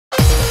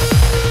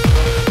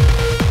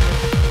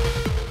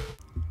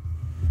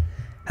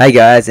Hey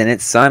guys, and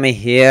it's Simon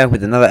here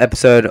with another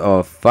episode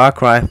of Far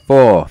Cry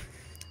 4.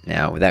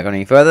 Now, without going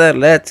any further,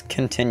 let's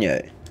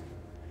continue.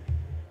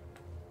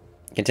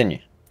 Continue.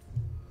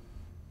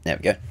 There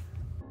we go.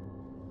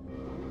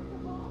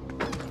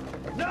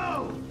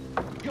 No!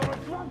 You're a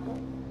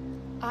trouble!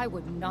 I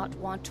would not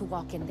want to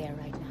walk in there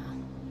right now.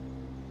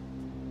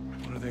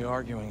 What are they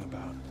arguing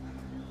about?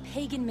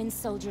 Pagan Min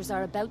soldiers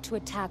are about to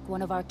attack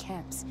one of our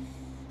camps.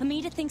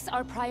 Amita thinks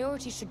our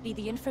priority should be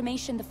the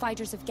information the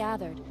fighters have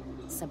gathered.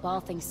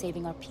 Sabal thinks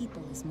saving our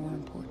people is more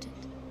important.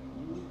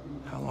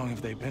 How long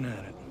have they been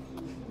at it?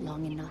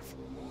 Long enough.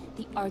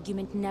 The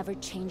argument never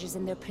changes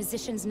and their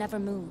positions never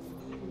move.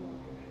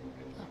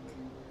 Look,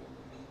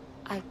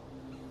 I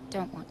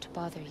don't want to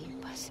bother you,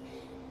 but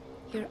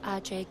you're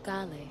Ajay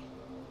Gale,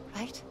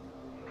 right?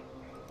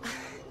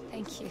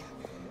 Thank you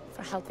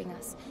for helping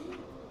us.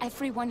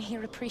 Everyone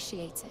here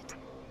appreciates it.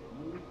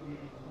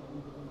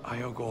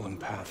 I owe Golden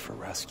Path for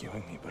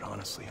rescuing me, but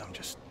honestly, I'm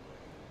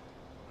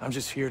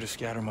just here to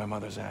scatter my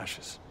mother's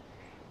ashes.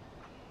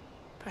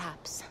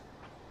 Perhaps.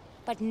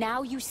 But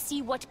now you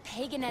see what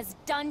Pagan has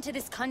done to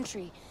this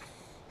country.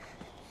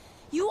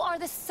 You are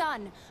the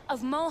son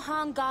of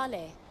Mohan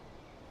Gale.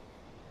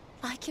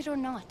 Like it or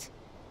not,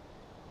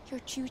 your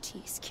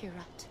duties,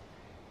 Kirat.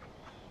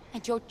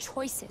 And your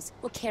choices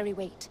will carry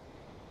weight.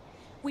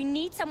 We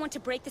need someone to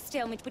break the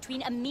stalemate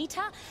between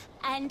Amita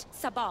and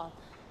Sabal.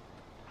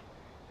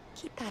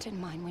 Keep that in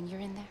mind when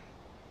you're in there.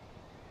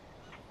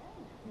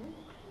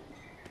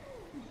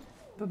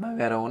 But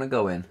maybe I don't want to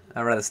go in.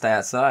 I'd rather stay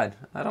outside.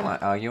 I don't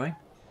like arguing.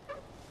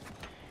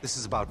 This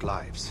is about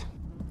lives.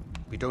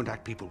 We don't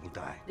act, people will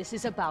die. This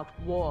is about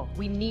war.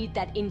 We need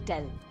that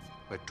intel.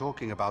 We're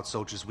talking about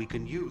soldiers we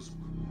can use.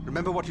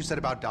 Remember what you said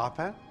about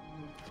DARPA?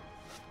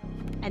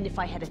 And if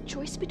I had a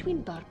choice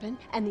between Darpan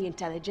and the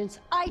intelligence,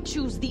 I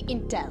choose the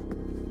intel.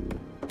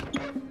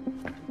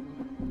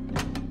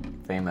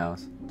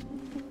 Females.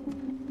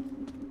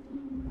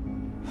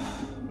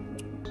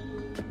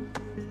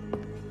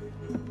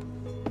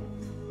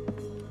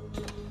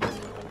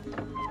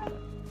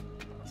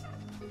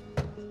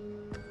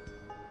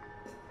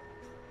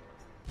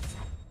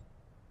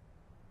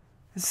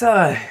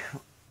 So,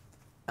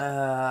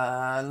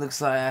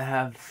 looks like I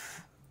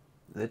have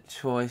the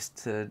choice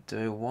to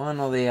do one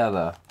or the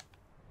other.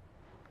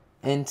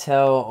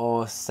 Intel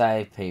or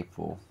save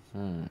people.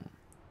 Can't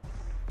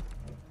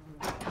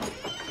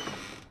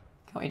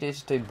we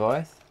just do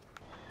both?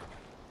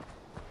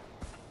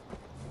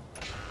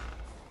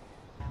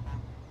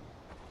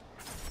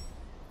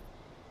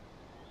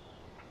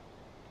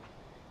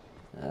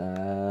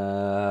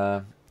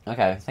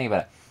 Okay, think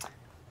about it.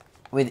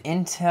 With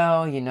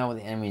intel, you know what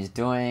the enemy is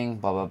doing,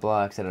 blah blah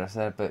blah,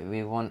 etc., but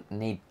we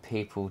need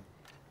people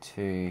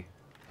to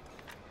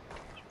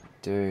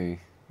do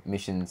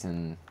missions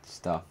and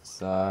stuff.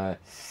 So,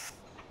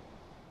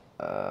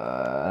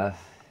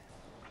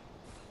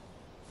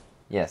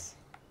 yes,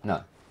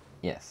 no,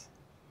 yes.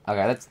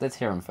 Okay, let's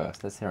hear him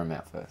first. Let's hear him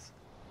out first.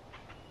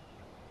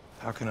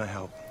 How can I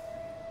help?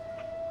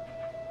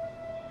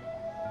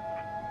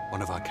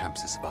 One of our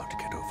camps is about to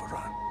get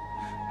overrun.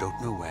 Don't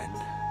know when,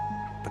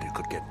 but it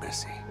could get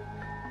messy.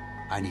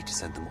 I need to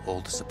send them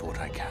all the support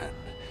I can.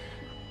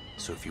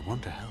 So if you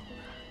want to help,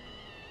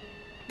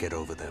 get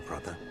over there,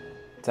 brother.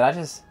 Did I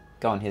just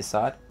go on his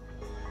side?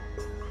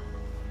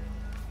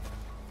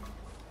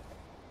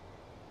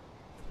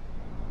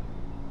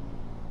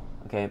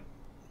 Okay,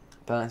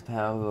 balance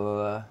power, blah, blah,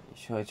 blah.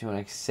 Sure you want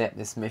to accept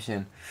this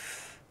mission.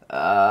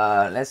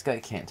 Let's go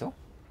cancel.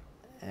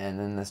 And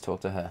then let's talk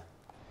to her.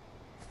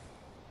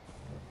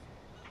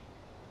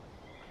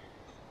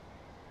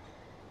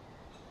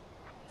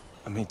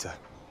 Amita,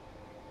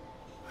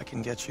 I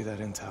can get you that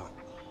intel.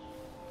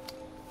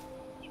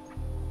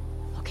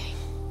 Okay.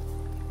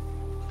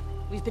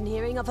 We've been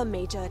hearing of a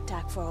major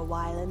attack for a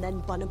while, and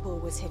then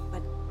Banapur was hit,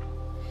 but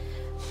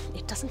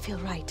it doesn't feel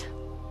right.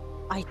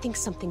 I think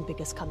something big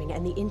is coming,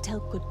 and the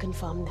intel could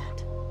confirm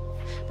that.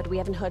 But we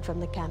haven't heard from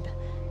the camp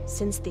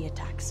since the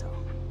attack, so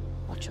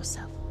watch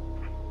yourself.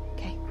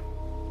 Okay?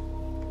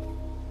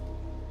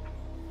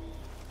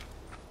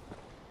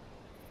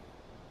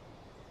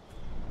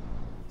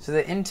 So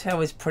the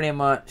intel is pretty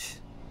much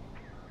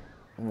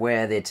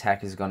where the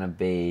attack is going to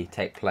be,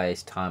 take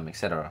place, time,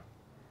 etc.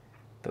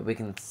 But we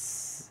can...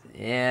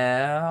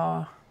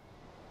 yeah...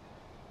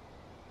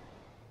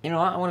 You know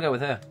what? I want to go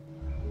with her.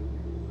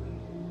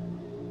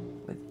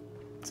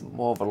 It's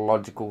more of a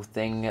logical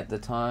thing at the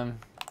time.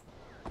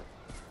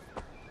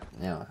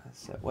 Now,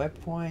 set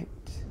waypoint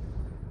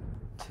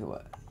to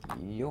a...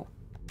 Yup.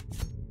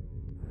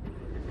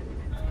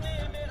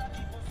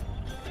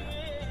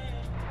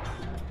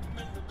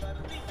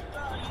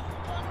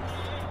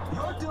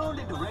 You're tuned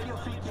into Radio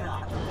Free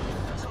Kirat.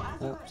 So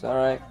Oops,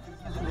 alright.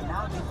 using the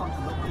now defunct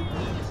local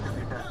media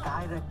distributor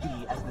Kyra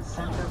T as the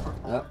center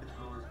for...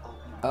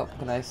 Oh,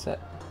 can I set...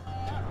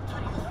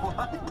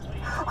 What?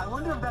 I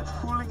wonder if that's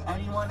fooling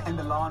anyone in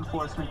the law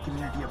enforcement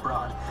community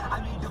abroad.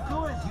 I mean,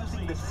 Duplo is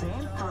using the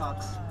same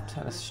trucks...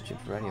 Turn the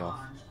stupid radio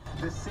off.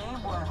 The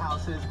same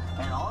warehouses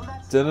and all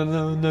that...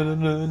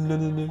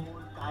 No.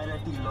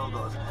 Pirate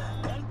logos.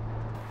 Thank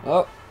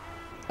Oh.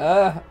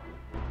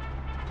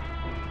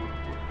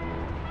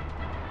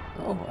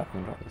 Oh, I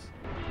can drop this.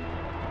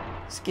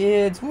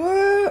 Skids,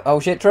 woo! Oh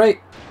shit, tree!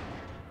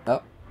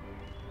 Oh.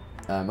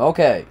 I'm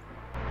okay.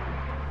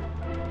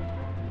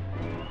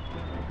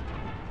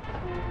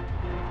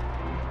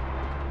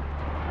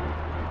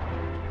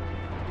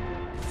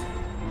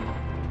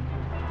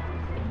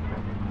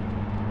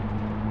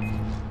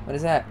 What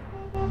is that?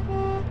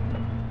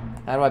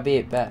 How do I beat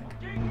it back?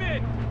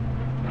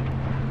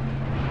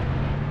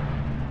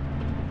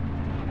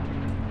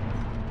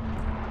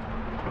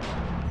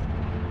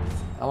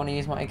 I want to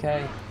use my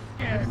AK.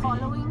 The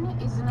following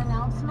is an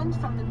announcement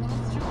from the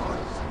Ministry.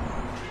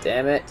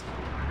 Damn it.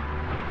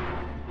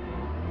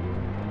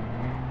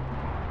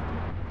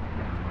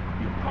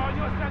 You call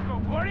yourself a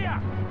warrior?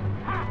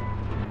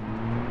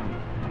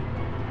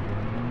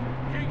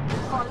 The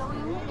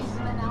following is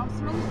an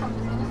announcement from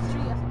the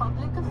Ministry of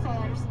Public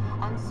Affairs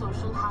and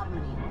Social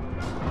Harmony.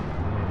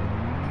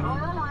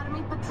 Royal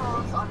Army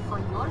patrols are for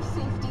your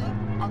safety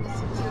and the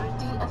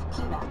security of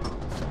Kirat.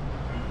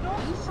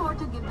 Be sure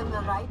to give them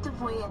the right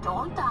of way at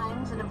all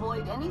times and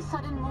avoid any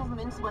sudden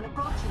movements when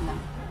approaching them.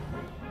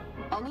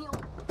 Any...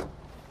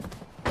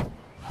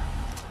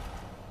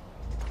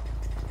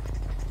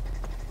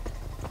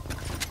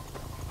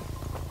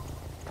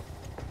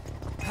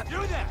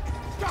 You there!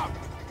 Stop!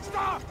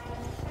 Stop!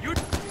 You...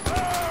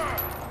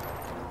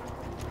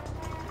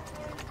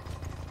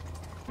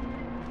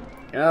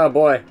 Oh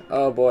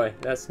boy,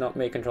 that's not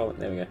me controlling.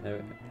 There we go, there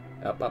we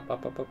go. Up, up,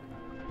 up, up, up.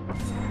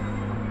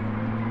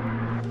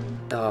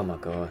 Oh my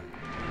god.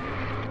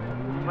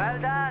 Well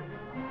done.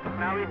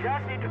 Now we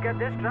just need to get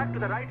this truck to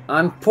the right.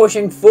 I'm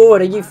pushing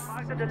forward, are you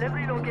Mark the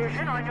delivery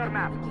location on your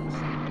map.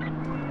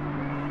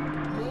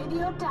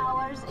 Radio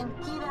towers in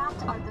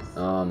Kirat are the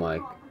Oh my...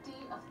 property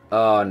of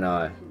Oh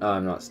no,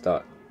 I'm not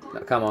stuck. No,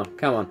 come on,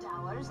 come on.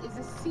 towers is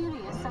a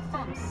serious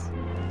offense.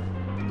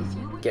 If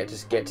you would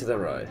Just get to the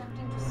road.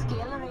 attempting to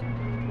scale a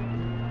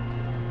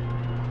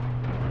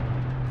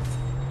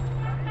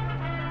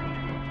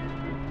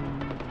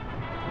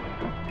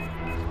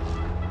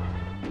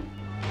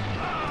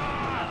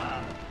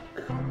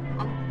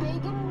and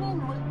pagan men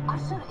will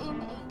usher in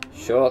a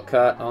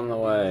Shortcut on the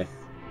way.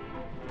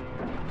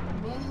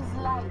 may his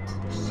light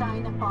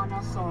shine upon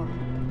us all.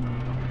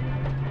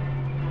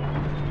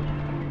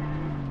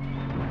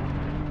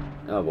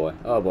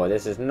 Oh boy,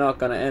 this is not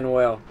gonna end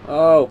well.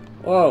 Oh,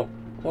 whoa,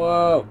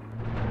 whoa.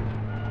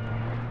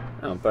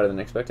 Oh, better than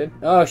expected.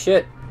 Oh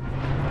shit.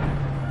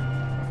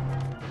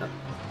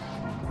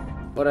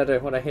 What'd I do?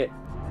 What'd I hit?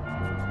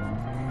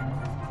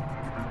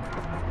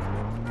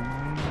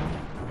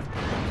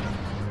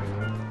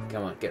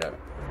 Come on, get over.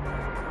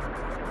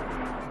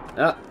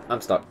 Ah, I'm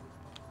stuck.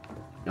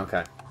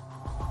 Okay.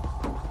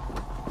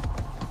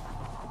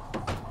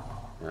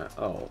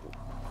 Oh.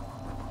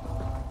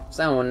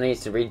 Someone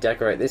needs to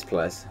redecorate this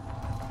place.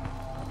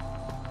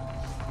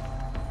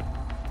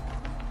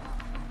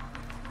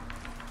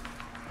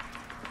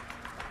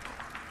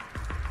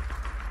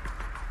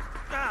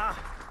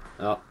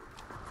 Oh.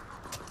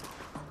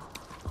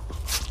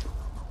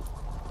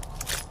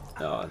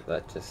 Oh,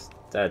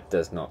 that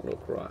does not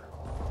look right.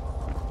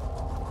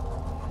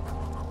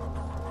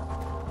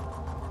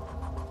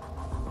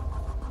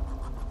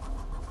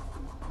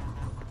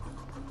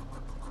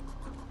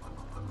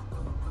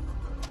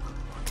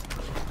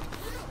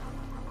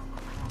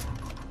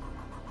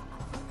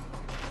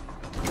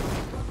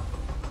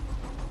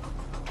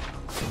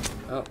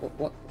 Oh,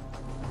 what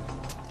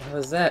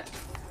was that?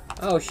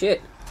 Oh shit!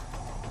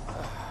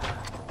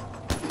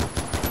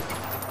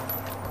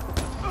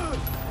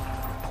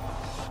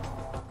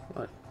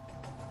 What?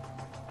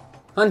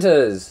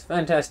 Hunters!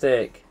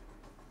 Fantastic!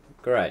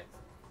 Great.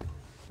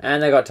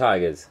 And they got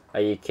tigers.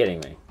 Are you kidding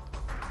me?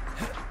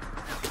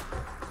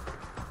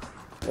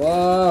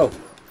 Whoa!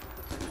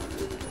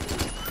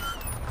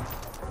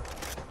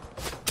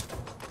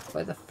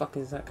 Where the fuck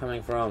is that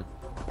coming from?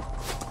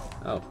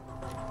 Oh.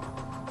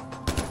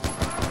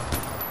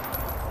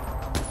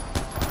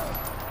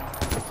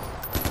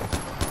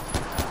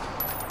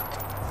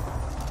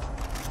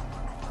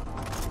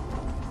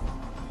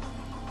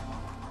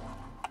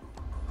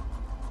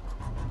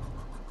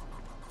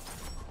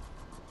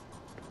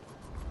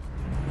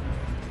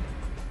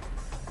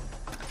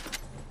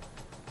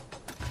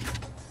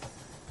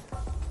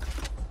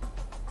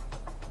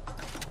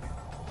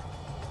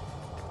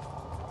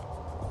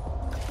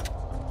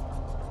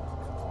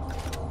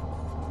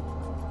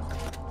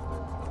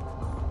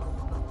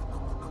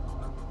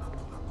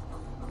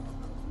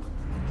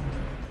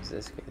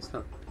 This guy? It's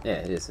not. Yeah,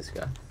 it is this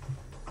guy.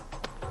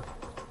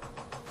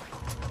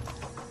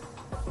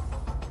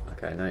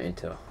 Okay, no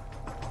intel.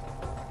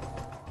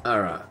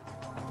 Alright.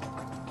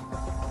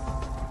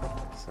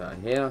 So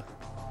here.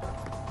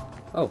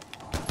 Oh.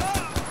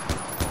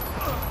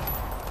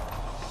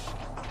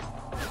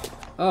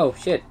 Oh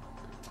shit.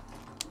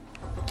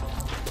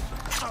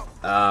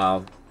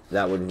 Oh,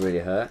 that would really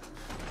hurt.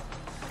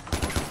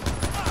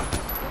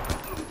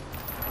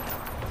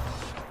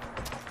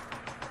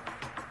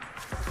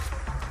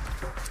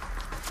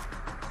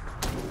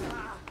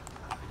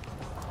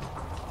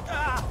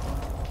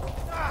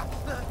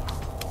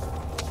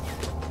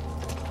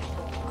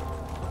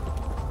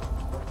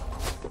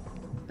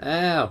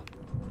 Ow!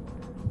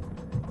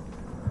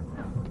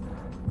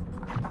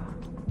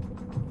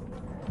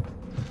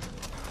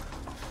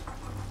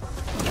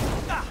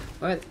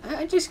 What?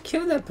 I just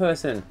killed that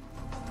person!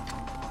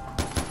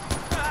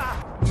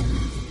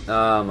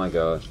 Oh my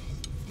god.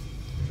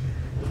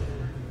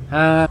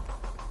 Now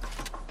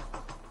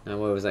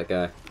where was that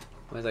guy?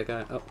 Where's that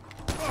guy? Oh.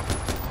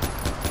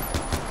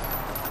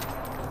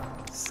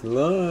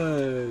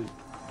 Slide!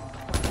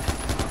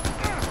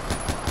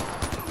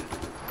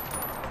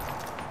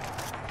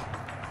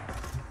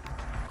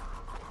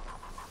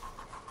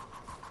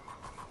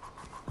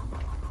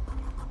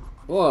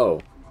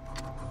 Whoa!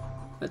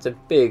 That's a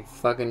big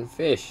fucking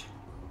fish.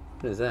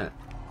 What is that?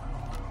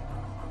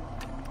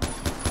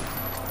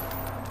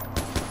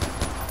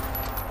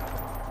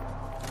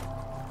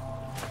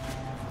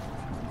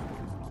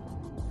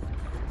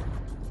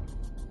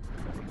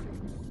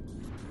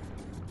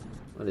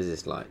 What is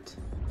this light?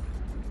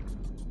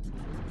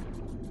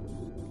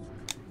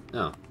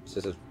 Oh, it's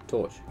just a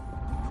torch.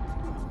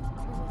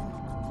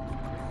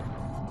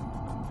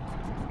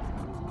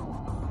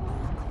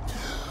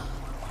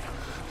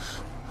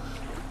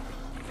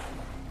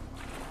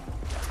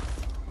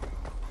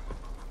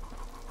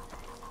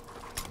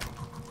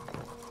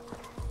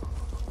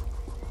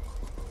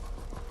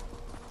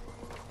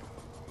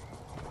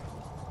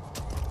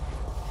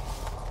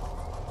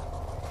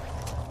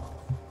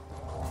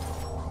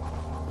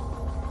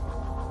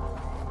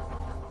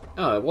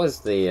 Oh, it was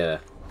the,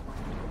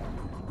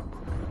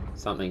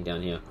 something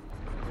down here.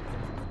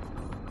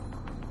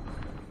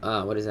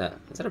 Ah, what is that?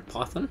 Is that a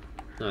python?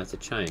 No, it's a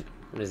chain.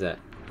 What is that?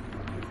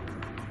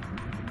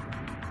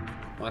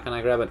 Why can't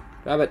I grab it?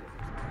 Grab it!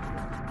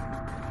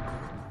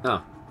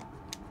 Oh.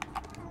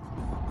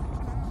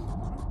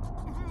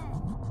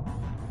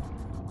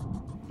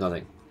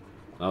 Nothing.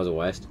 That was a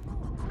waste.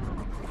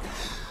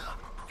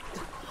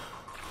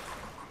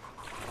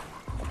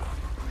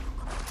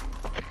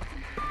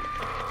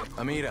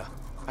 Amira,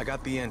 I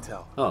got the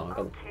intel. Oh, I got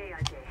it. Okay,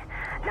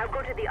 Ajay. Now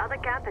go to the other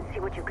camp and see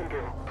what you can do.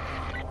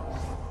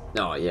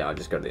 No, yeah, I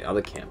just go to the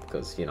other camp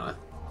because, you know,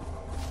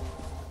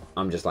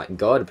 I'm just like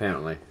God,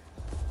 apparently.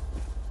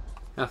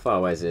 How far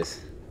away is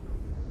this?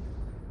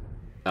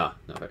 Ah,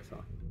 not very far.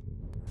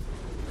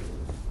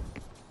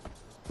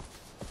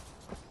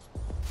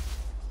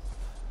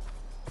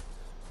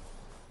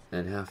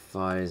 And how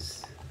far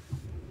is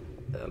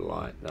the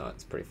light? No,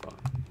 it's pretty far.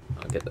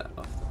 I'll get that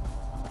after.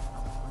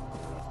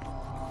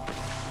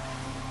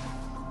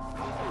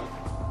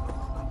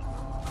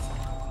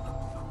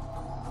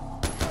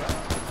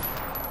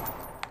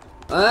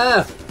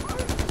 Ah!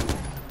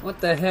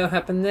 What the hell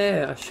happened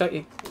there? I shot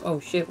you.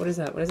 Oh shit, what is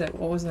that? What is that?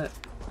 What was that?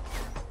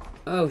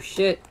 Oh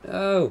shit.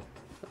 Oh.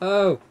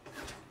 Oh.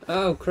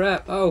 Oh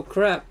crap. Oh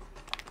crap.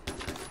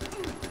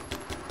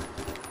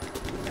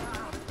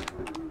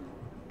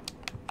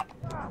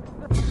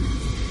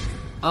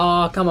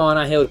 Oh, come on.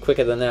 I healed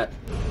quicker than that.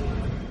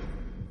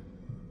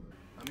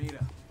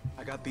 Amira,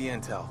 I got the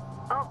intel.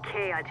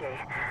 Okay,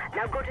 Ajay.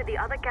 Now go to the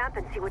other camp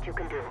and see what you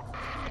can do.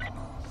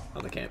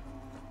 Other camp.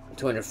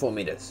 204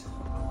 meters.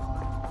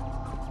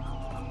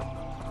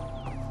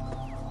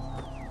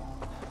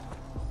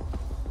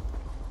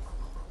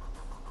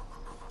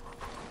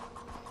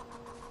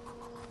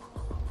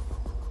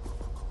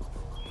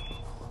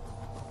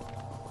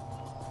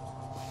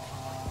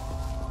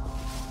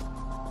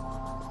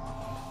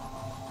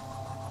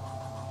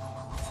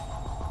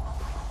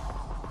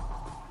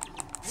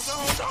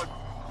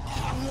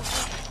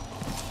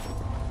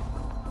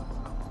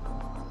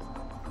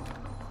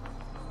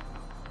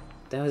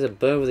 That was a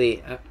bird with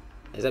the...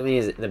 does that mean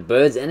is it the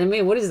bird's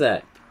enemy? What is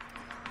that?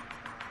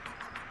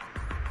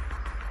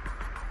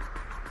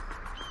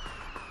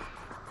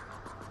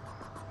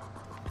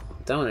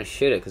 Don't want to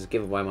shoot it because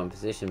give away my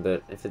position,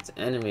 but if it's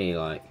enemy,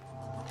 like...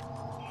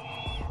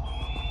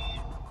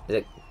 Is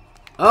it...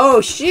 Oh,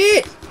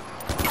 shit!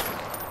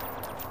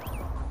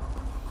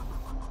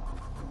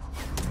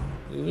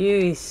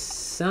 You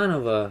son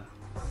of a...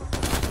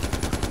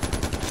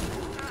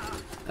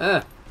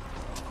 Ah!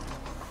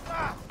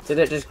 Did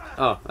it just...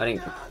 Oh, I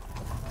didn't...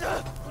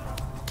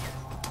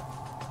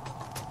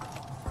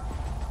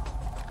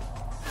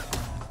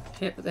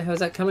 Shit, what the hell is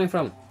that coming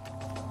from?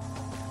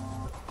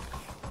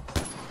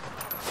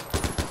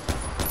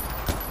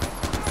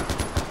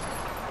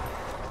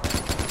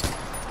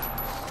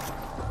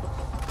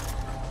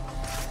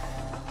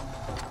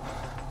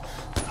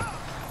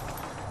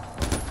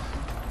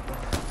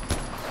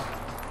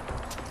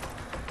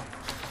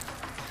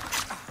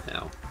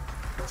 Ow.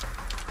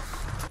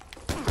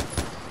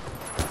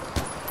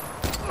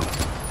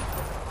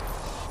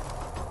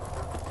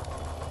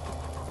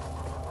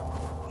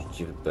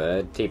 Stupid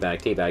bird.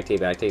 Teabag, teabag,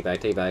 teabag, teabag,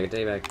 teabag,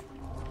 teabag.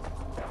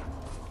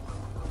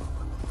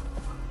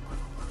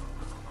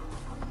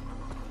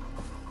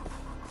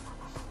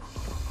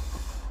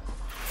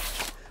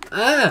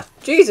 Ah!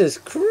 Jesus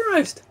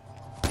Christ!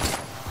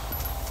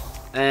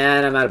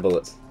 And I'm out of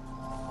bullets.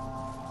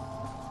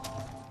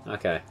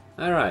 Okay.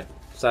 Alright.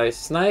 So,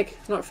 snake,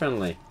 not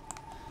friendly.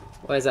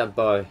 Where's that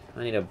bow?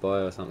 I need a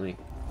bow or something.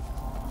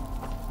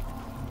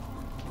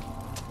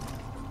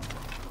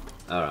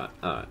 Alright,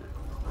 alright.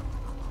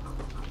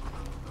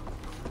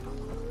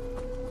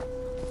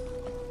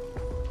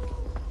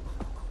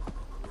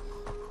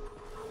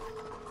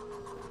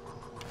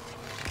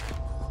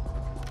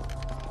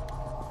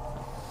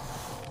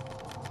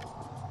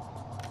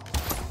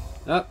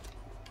 Oh,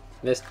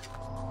 missed.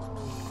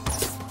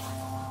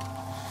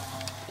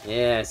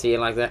 Yeah, see you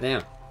like that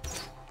now.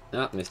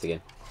 Oh, missed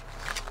again.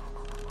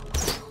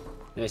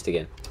 Missed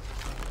again.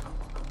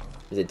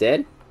 Is it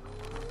dead?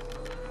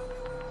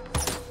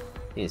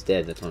 I think it's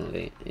dead, that's one of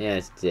it. Yeah,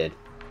 it's dead.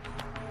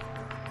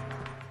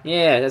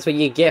 Yeah, that's what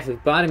you get for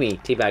biting me.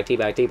 Teabag,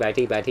 teabag, teabag,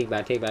 teabag,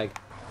 teabag, teabag.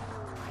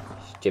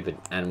 Stupid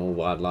animal,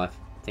 wildlife.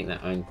 Think they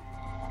own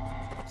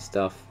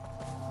stuff.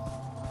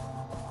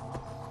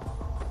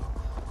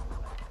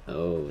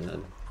 Oh,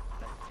 no.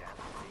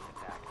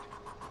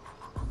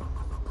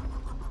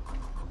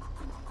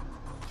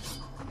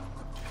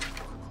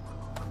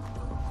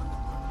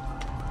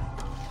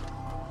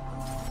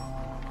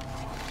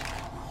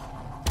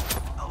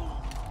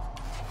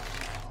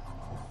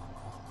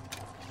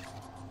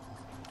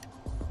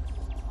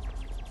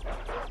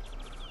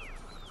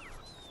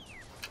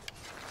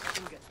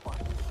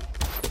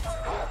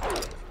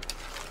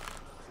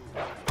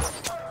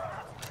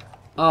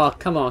 Oh,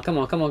 come on, come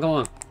on, come on, come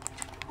on.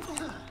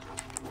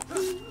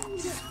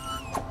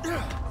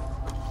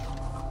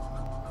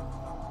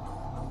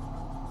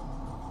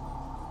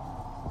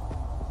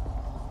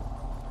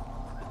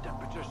 The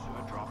temperature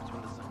sure drops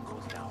when the sun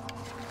goes down.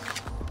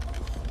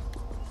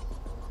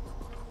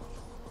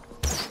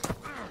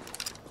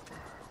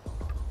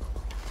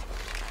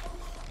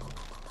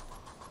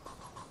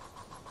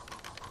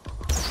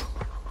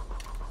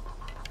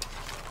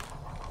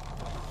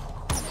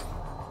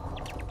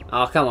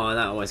 Oh, come on,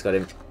 that almost got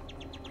him.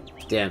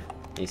 Damn,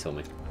 he saw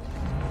me.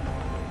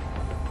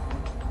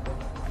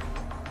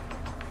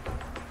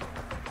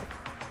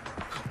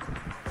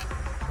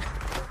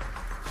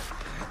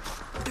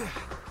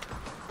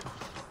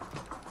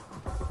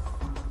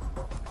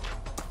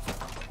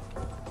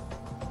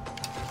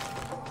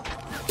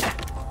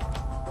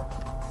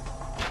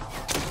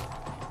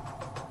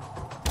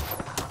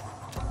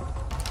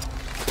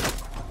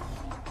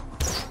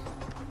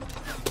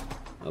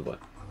 Oh boy.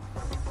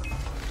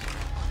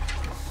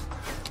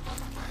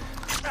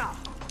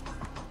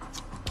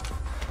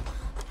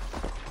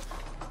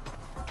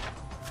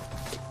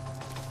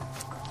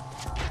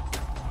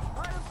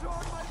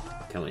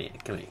 Come here,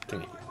 come here, come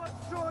here.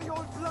 Show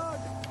your blood!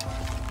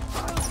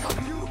 I'll cut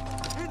you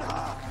in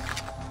half!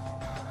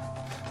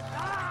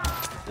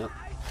 Nope.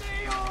 I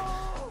see you!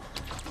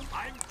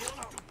 I'm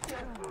going to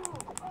get you!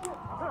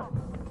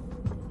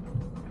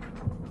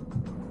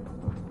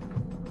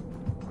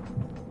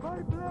 My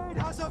blade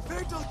has a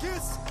fatal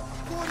kiss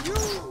for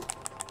you!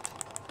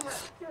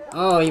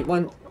 Oh, he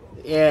won.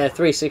 Yeah,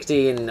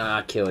 360 and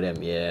I killed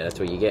him. Yeah, that's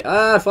what you get.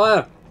 Ah,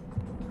 fire!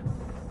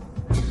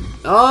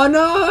 Oh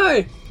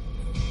no!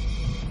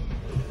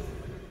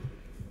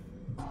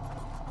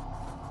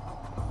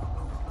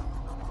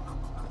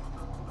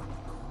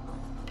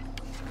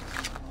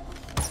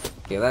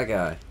 Kill that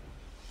guy.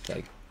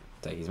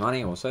 Take his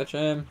money. We'll search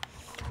him.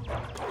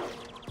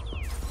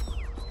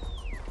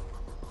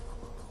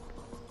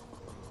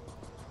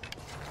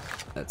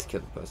 Let's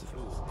kill the person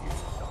first.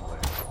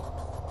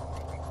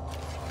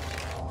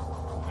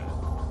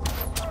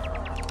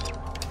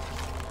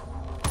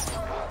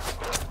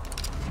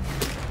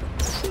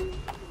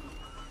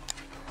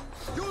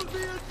 You'll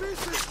be in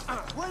pieces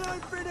when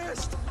I'm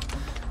finished!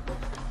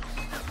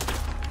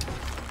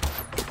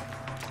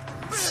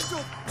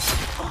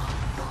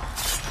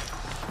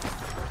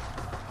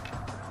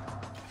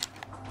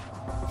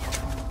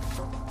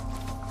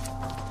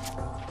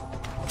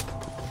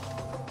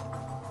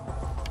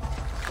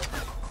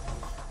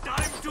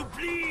 Time to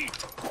bleed!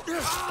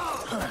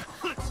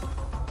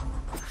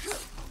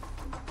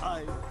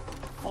 I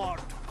fought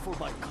for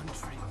my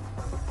country.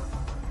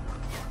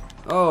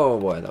 Oh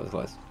boy, that was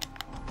close.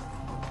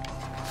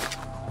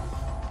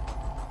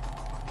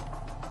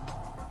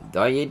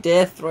 Don't you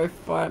dare throw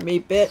fire at me,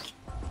 bitch!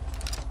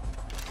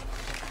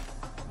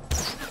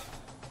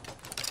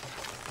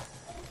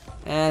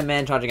 And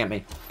man charging at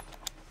me.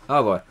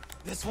 Oh boy.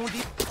 This won't be.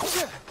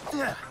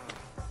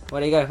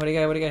 Where'd he go? Where'd he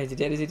go? Where'd he go? Is he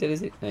dead? Is he dead? Is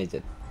he? No, he's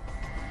dead.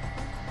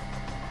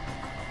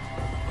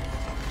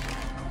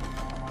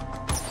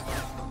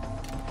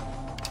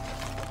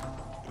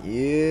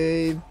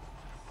 Yeah,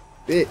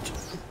 bitch.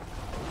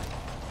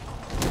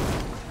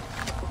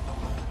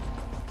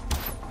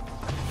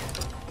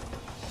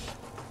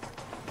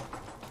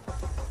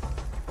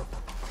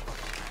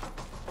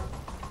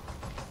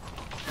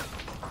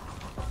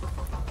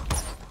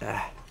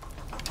 Ah.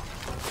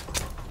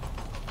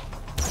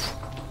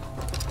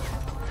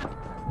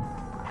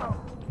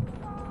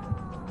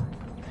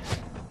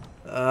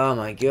 Oh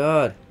my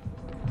god.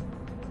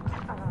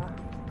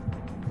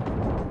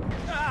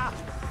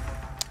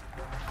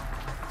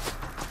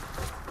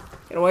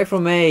 Get away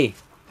from me.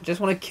 I just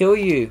want to kill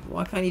you.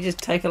 Why can't you just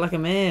take it like a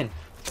man?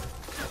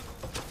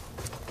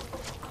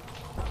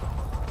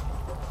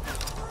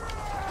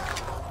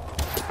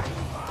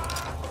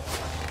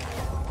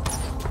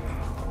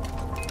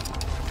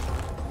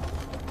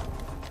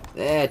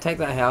 There, take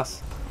that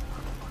house.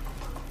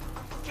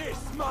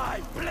 Kiss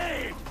my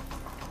blade!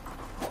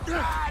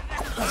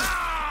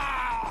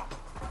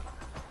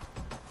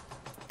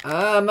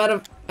 Ah, I'm out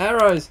of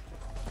arrows.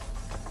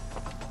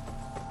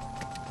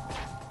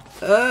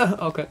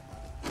 Okay.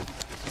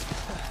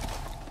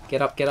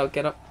 Get up, get up,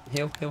 get up.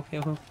 Heal, heal,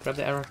 heal, heal. Grab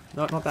the arrow.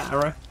 No, not that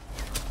arrow.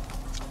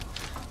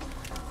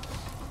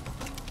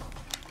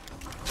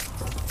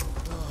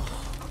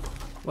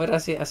 Where did I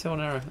see it? I saw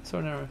an arrow. I saw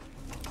an arrow.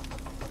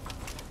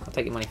 I'll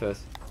take your money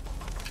first.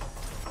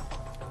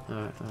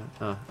 Alright, alright.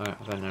 Oh, alright,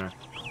 I've got an arrow.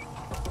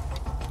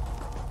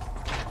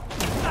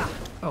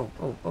 Oh,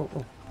 oh, oh,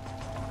 oh.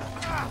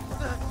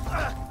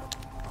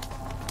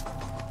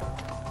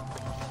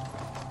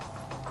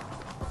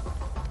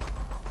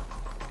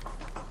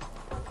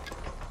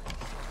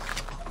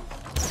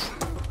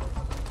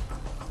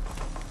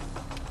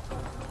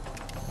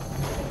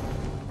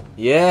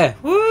 Yeah!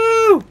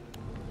 Woo!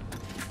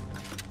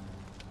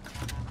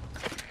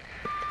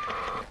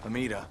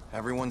 Amita,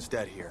 everyone's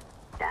dead here.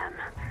 Damn.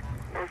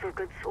 Those were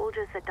good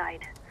soldiers that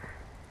died.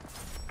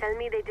 Tell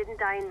me they didn't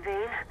die in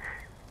vain.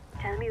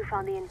 Tell me you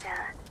found the intel.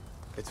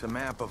 It's a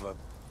map of a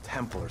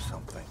temple or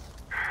something.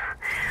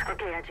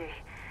 Okay, Ajay.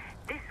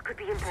 This could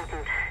be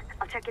important.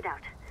 I'll check it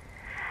out.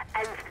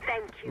 And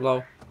thank you.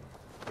 Lol.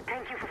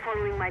 Thank you for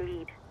following my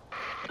lead.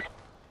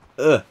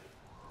 Ugh.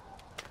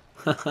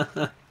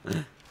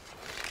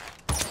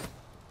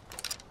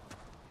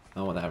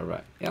 I want to have it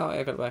back. Yeah,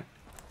 I got it back.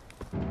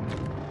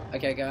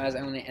 Okay guys,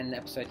 I'm going to end the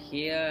episode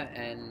here,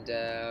 and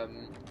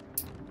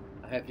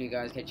I hope you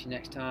guys catch you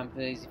next time.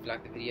 Please, if you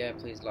like the video,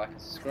 please like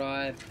and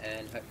subscribe,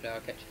 and hopefully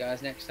I'll catch you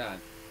guys next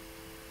time.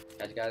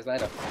 Catch you guys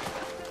later.